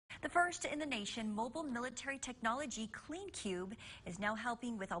The first in the nation, mobile military technology CleanCube is now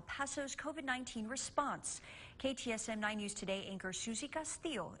helping with El Paso's COVID-19 response. KTSM 9 News Today anchor Susie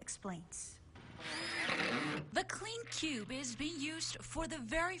Castillo explains. The CleanCube is being used for the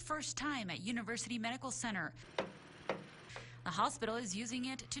very first time at University Medical Center. The hospital is using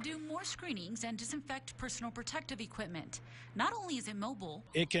it to do more screenings and disinfect personal protective equipment. Not only is it mobile,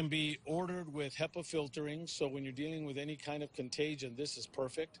 it can be ordered with HEPA filtering, so when you're dealing with any kind of contagion, this is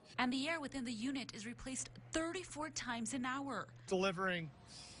perfect. And the air within the unit is replaced 34 times an hour. Delivering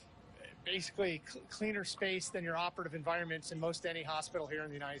basically cleaner space than your operative environments in most any hospital here in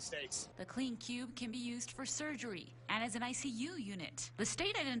the United States. The CleanCube can be used for surgery and as an ICU unit. The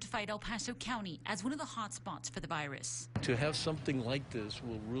state identified El Paso County as one of the hot spots for the virus. To have something like this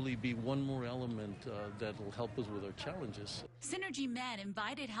will really be one more element that will help us with our challenges. Synergy Med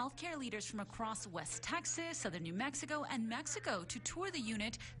invited healthcare leaders from across West Texas, southern New Mexico, and Mexico to tour the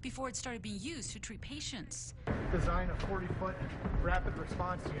unit before it started being used to treat patients. Design a 40-foot rapid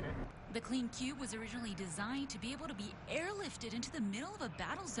response unit. The CleanCube was originally designed to be able to be airlifted into the middle of a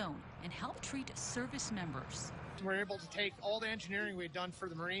battle zone and help treat service members. We're able to take all the engineering we've done for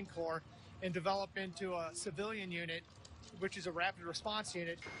the Marine Corps and develop into a civilian unit, which is a rapid response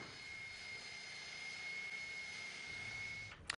unit.